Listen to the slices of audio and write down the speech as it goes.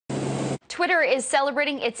Twitter is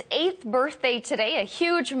celebrating its 8th birthday today, a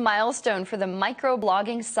huge milestone for the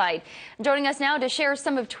microblogging site. Joining us now to share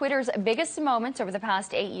some of Twitter's biggest moments over the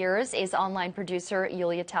past 8 years is online producer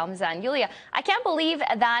Yulia Talmazan. Yulia, I can't believe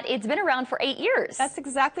that it's been around for 8 years. That's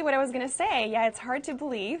exactly what I was going to say. Yeah, it's hard to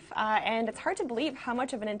believe, and it's hard to believe how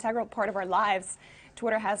much of an integral part of our lives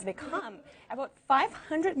Twitter has become. About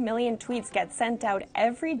 500 million tweets get sent out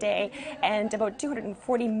every day, and about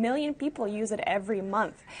 240 million people use it every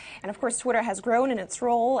month. And of course, Twitter has grown in its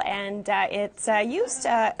role, and it's used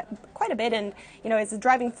quite a bit, and it's a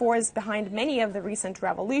driving force behind many of the recent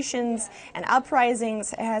revolutions and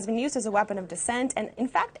uprisings. It has been used as a weapon of dissent, and in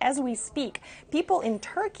fact, as we speak, people in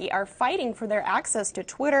Turkey are fighting for their access to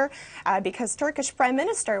Twitter because Turkish Prime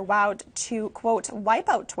Minister vowed to, quote, wipe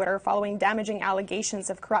out Twitter following damaging allegations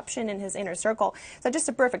of corruption in his inner circle. So just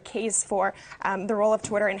a perfect case for the role of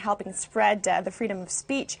Twitter in helping spread the freedom of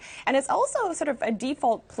speech. And it's also sort of a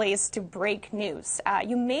default place to break news.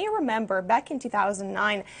 You may remember back in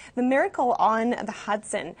 2009, the Miracle on the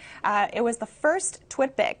Hudson. It was the first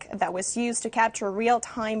TwitPic that was used to capture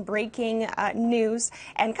real-time breaking news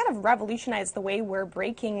and kind of revolutionize the way we're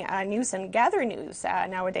breaking news and gather news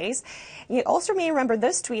nowadays. You also may remember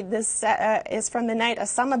this tweet. This is from the night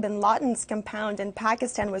Osama bin Laden's compound in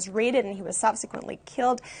Pakistan was raided and he was subsequently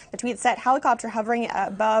killed. The tweet said helicopter hovering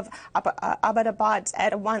above Abbottabad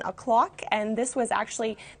at 1 o'clock, and this was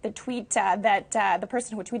actually the tweet that the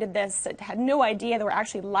person who tweeted this had no idea they were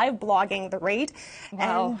actually live blogging the raid.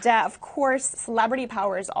 Wow. And of course, celebrity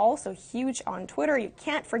power is also huge on Twitter. You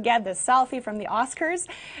can't forget the selfie from the Oscars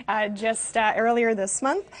just earlier this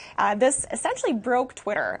month. This essentially broke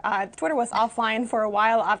Twitter. Twitter was offline for a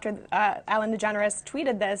while after Ellen DeGeneres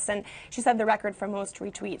tweeted this, and she set the record for most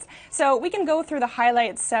retweets. So we can go through the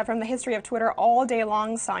highlights from the history of Twitter all day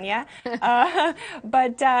long, Sonia.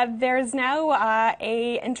 But there's now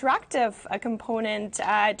a interactive component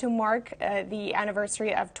to mark the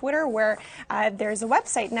anniversary of Twitter, where there's a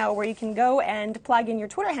website now where you can go and plug in your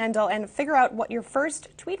Twitter handle and figure out what your first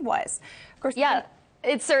tweet was. Of course, yeah.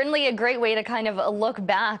 It's certainly a great way to kind of look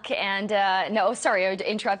back. And no, sorry, I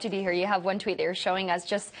interrupted you here. You have one tweet that you're showing us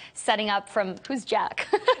just setting up from, who's Jack?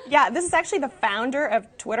 Yeah, this is actually the founder of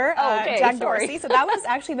Twitter, Jack Dorsey. So that was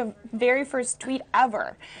actually the very first tweet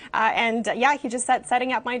ever. Yeah, he just said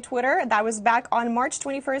setting up my Twitter. That was back on March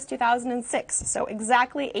 21st, 2006. So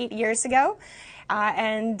exactly 8 years ago.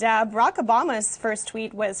 Barack Obama's first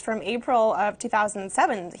tweet was from April of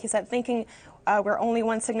 2007. He said, thinking we're only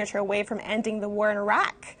one signature away from ending the war in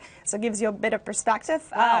Iraq. So it gives you a bit of perspective.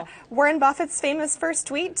 Wow. Warren Buffett's famous first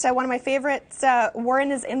tweet, one of my favorites,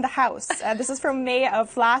 Warren is in the house. This is from May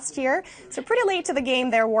of last year. So pretty late to the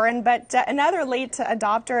game there, Warren. But another late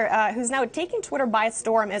adopter who's now taking Twitter by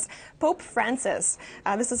storm is Pope Francis.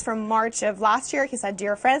 This is from March of last year. He said,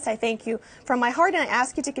 "Dear friends, I thank you from my heart and I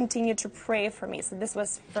ask you to continue to pray for me." So this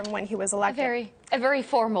was from when he was elected. A very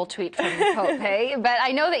formal tweet from the Pope, hey? But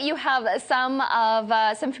I know that you have some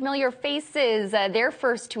familiar faces, their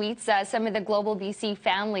first tweets, some of the global BC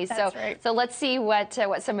families. That's right. So let's see what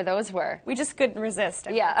some of those were. We just couldn't resist.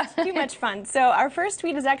 Yeah. It's too much fun. So our first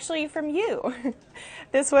tweet is actually from you.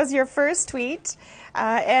 This was your first tweet.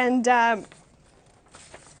 There you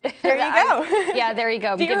go. Yeah, there you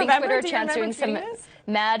go. Do you Giving remember? Twitter a chance, doing some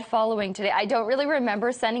mad following today. I don't really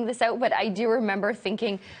remember sending this out, but I do remember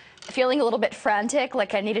feeling a little bit frantic,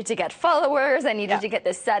 like I needed to get followers, I needed to get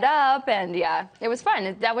this set up, and yeah, it was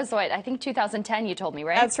fun. That was what, I think 2010 you told me,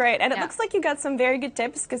 right? That's right, and it looks like you got some very good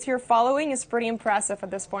tips because your following is pretty impressive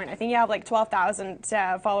at this point. I think you have like 12,000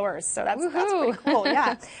 followers, so that's pretty cool,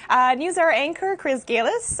 yeah. NewsHour anchor Chris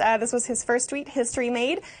Galis, this was his first tweet, history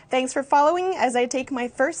made. Thanks for following as I take my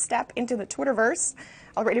first step into the Twitterverse.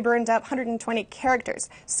 Already burned up 120 characters.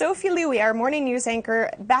 Sophie Louie, our morning news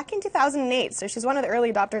anchor, back in 2008, so she's one of the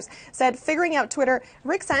early adopters, said, figuring out Twitter,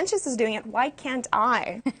 Rick Sanchez is doing it, why can't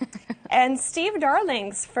I? And Steve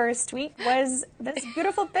Darling's first tweet was this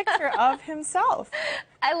beautiful picture of himself.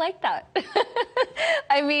 I like that.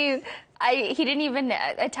 I mean, he didn't even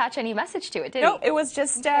attach any message to it, did he? No, it was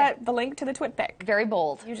just the link to the TwitPic. Very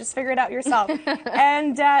bold. You just figure it out yourself.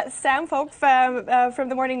 And Sam Folk from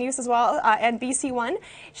the Morning News as well, and BC1,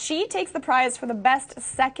 she takes the prize for the best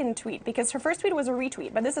second tweet because her first tweet was a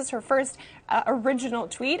retweet, but this is her first original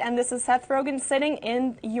tweet, and this is Seth Rogen sitting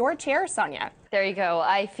in your chair, Sonia. There you go.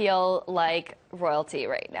 I feel like royalty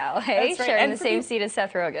right now. Hey, right. Sharing the same seat as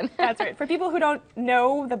Seth Rogen. That's right. For people who don't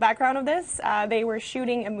know the background of this, they were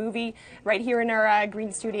shooting a movie right here in our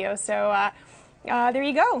green studio. So there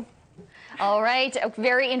you go. All right. A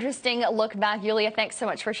very interesting look back. Yulia, thanks so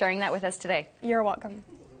much for sharing that with us today. You're welcome.